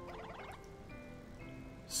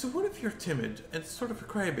 So what if you're timid and sort of a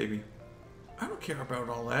crybaby? I don't care about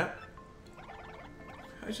all that.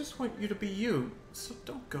 I just want you to be you, so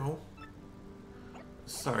don't go.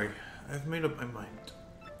 Sorry, I've made up my mind.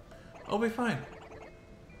 I'll be fine.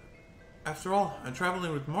 After all, I'm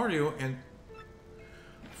traveling with Mario and...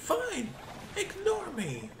 Fine! Ignore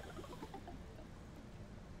me!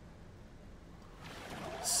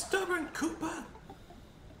 Stubborn Koopa!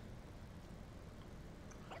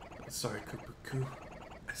 Sorry, Koopa Koo.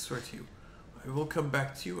 I swear to you, I will come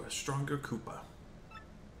back to you a stronger Koopa.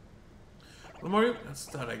 Well, Mario, that's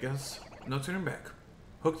that, I guess. No turning back.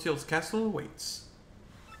 Hooktail's castle awaits.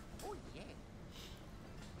 Oh, yeah.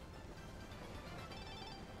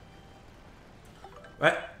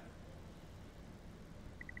 What?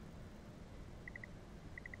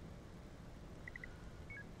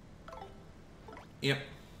 Yep.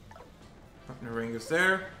 Partner ring is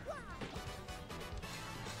there.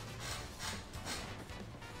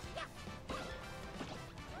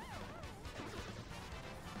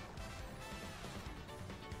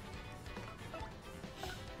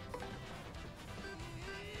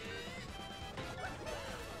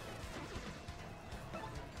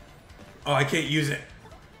 Oh, I can't use it.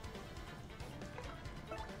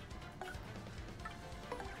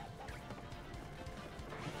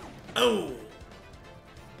 Oh!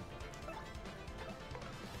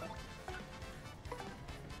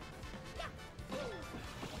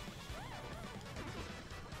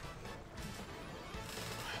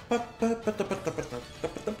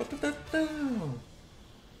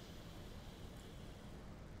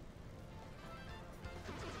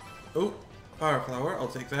 Oh, fire flower, I'll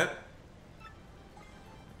take that.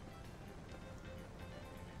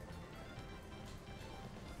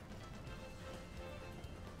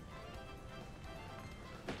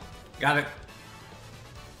 Got it.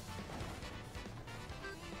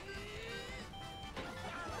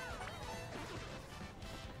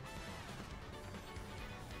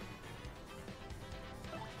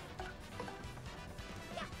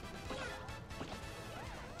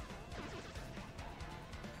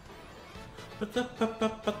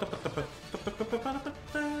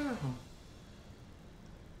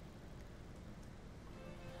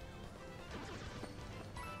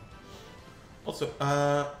 Also,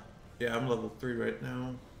 yeah, I'm level 3 right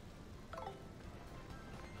now.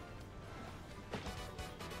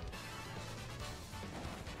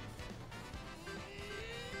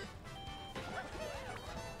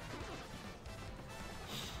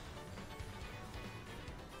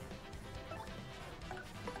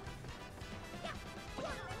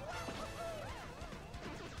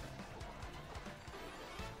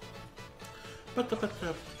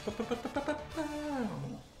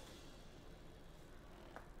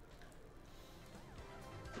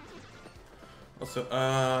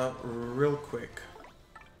 Also, real quick.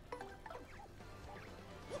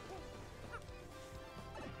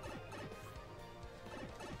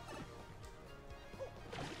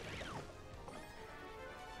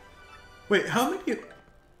 Wait, how many?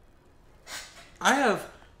 I have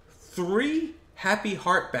 3 happy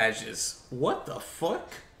heart badges. What the fuck?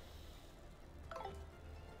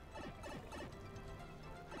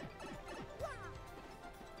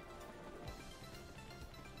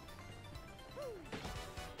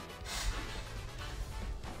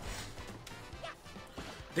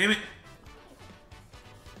 Damn it.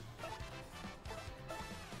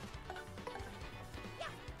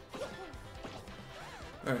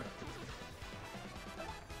 All right.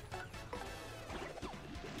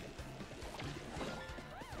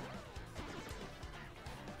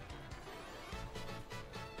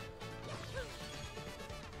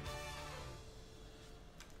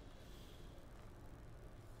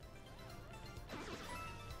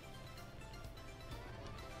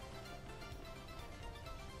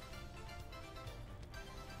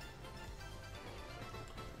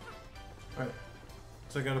 Alright,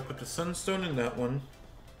 so I gotta put the sunstone in that one.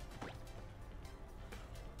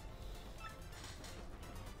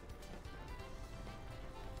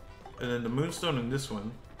 And then the moonstone in this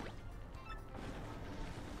one.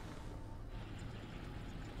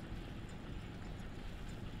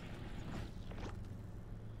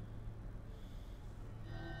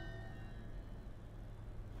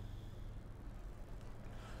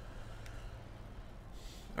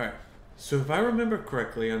 Alright, so if I remember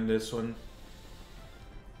correctly on this one,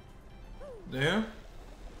 there.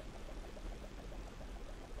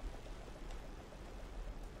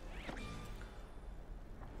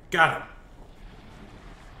 Got him.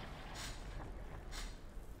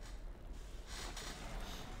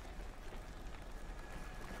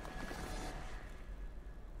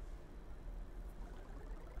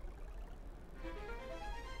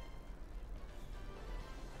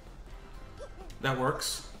 That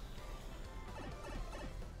works.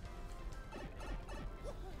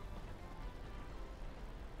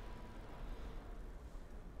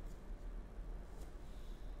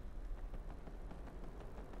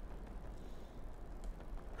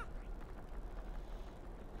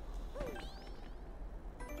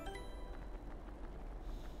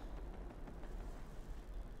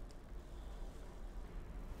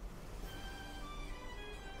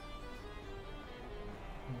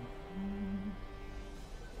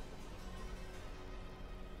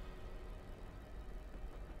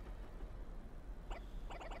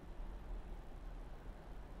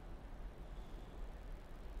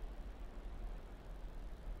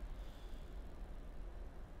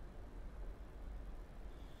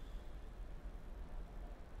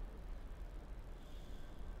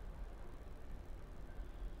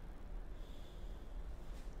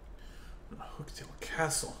 Hooktail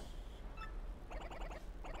Castle.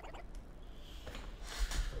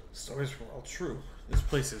 Stories were all true. This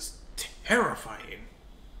place is terrifying.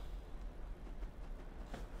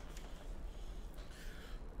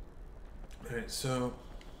 Alright, so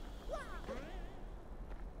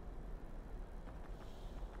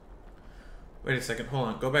Wait a second, hold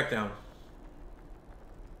on. Go back down.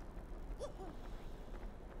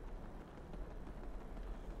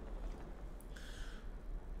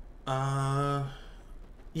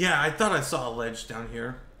 Yeah, I thought I saw a ledge down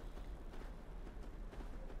here.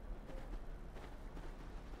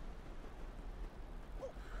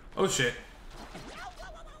 Oh shit.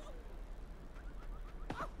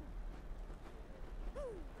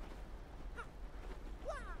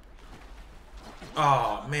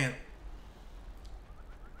 Oh man.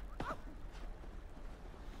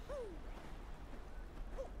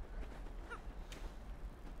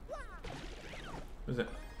 What is it?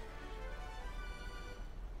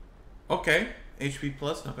 Okay. HP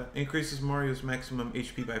plus, not bad. Increases Mario's maximum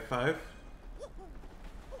HP by 5.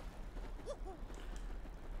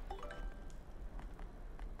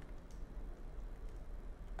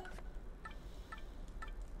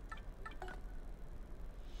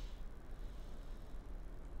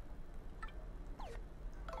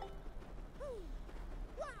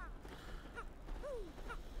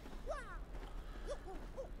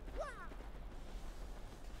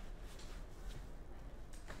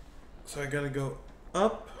 So I gotta go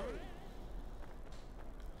up.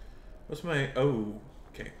 What's my... Oh,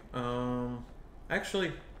 okay.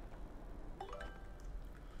 Actually...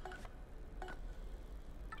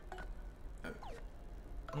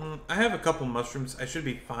 I have a couple mushrooms. I should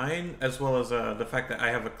be fine, as well as the fact that I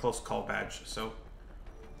have a close call badge, so...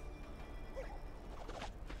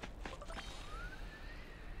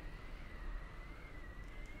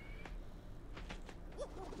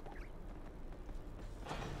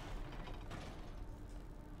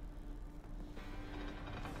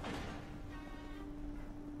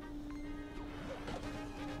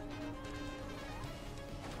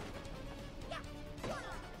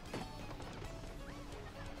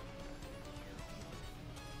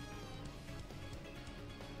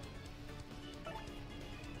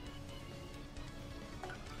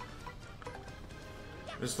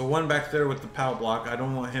 There's the one back there with the POW block. I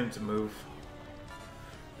don't want him to move.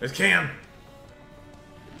 There's Cam!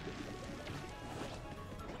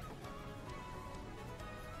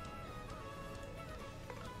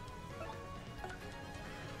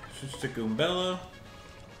 Switch to Goombella.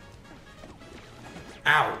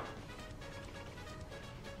 Ow!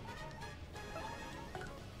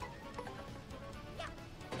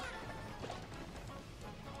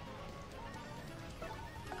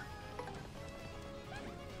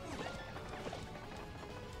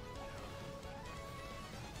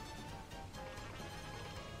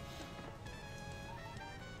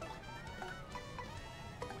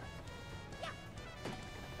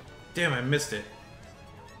 Damn, I missed it.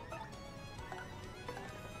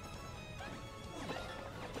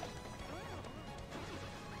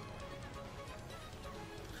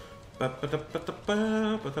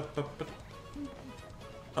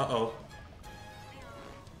 Uh-oh.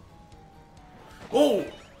 Oh!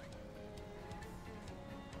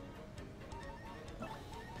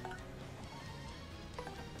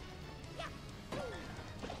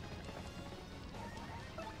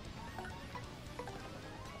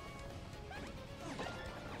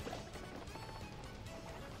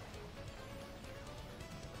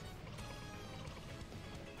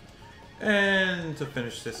 And to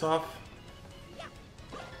finish this off,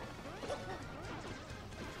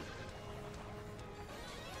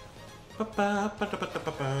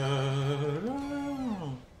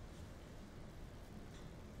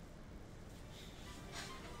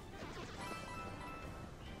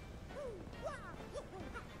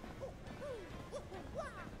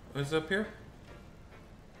 what's up here?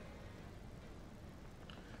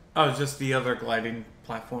 Oh, it's just the other gliding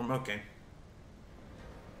platform. Okay.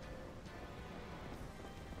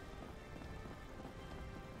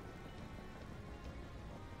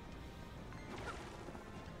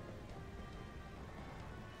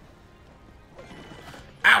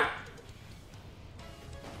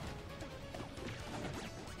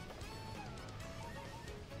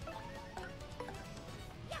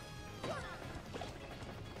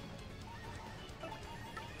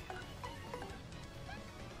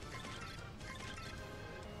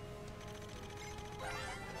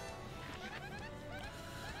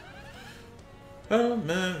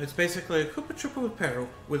 It's basically a Koopa Troopa with Petal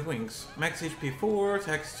with wings. Max HP 4,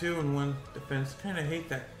 attacks 2, and 1 defense. Kinda hate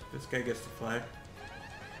that this guy gets to fly.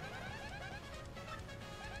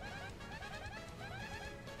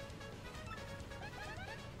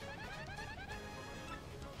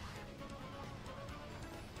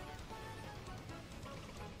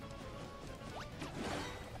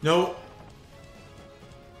 No.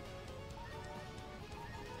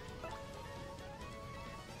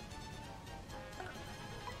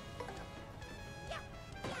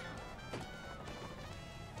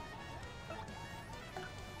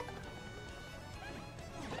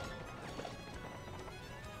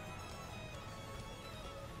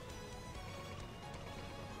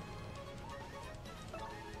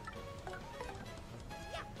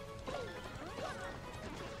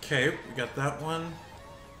 Okay, we got that one.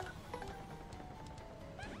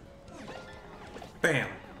 Bam.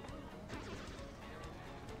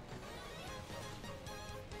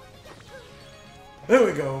 There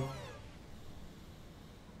we go.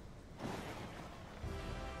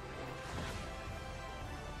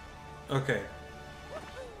 Okay.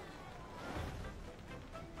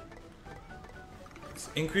 Let's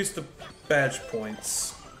increase the badge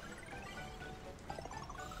points.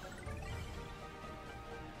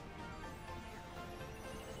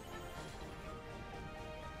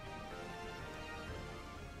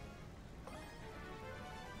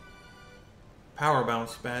 Power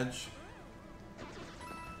bounce badge.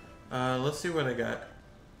 Let's see what I got.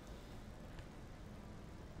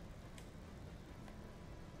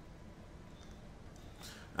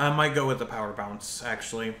 I might go with the power bounce,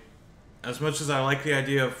 actually. As much as I like the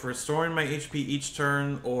idea of restoring my HP each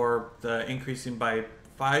turn or the increasing by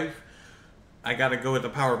 5, I gotta go with the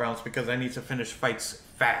power bounce because I need to finish fights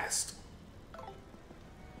fast.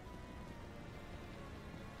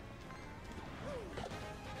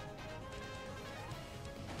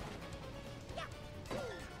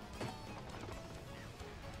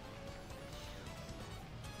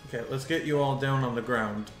 Okay, let's get you all down on the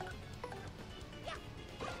ground.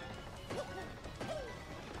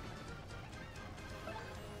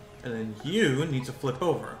 And then you need to flip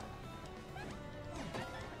over.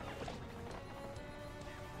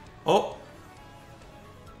 Oh!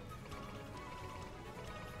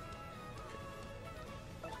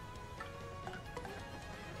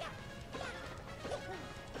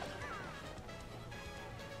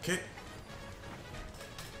 Okay.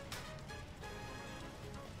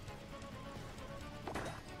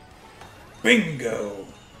 Bingo!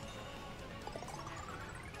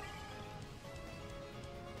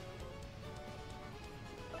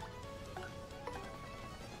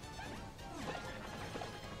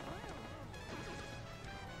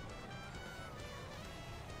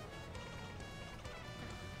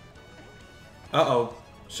 Uh-oh.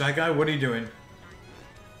 Shy Guy, what are you doing?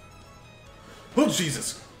 Oh,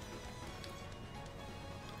 Jesus!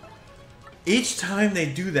 Each time they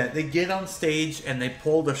do that, they get on stage and they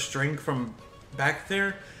pull the string from back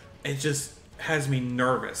there, it just has me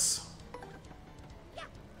nervous.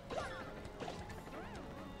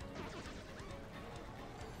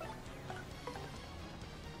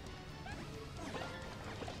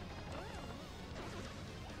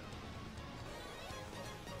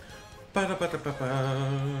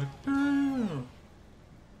 Ba-da-ba-da-ba-ba.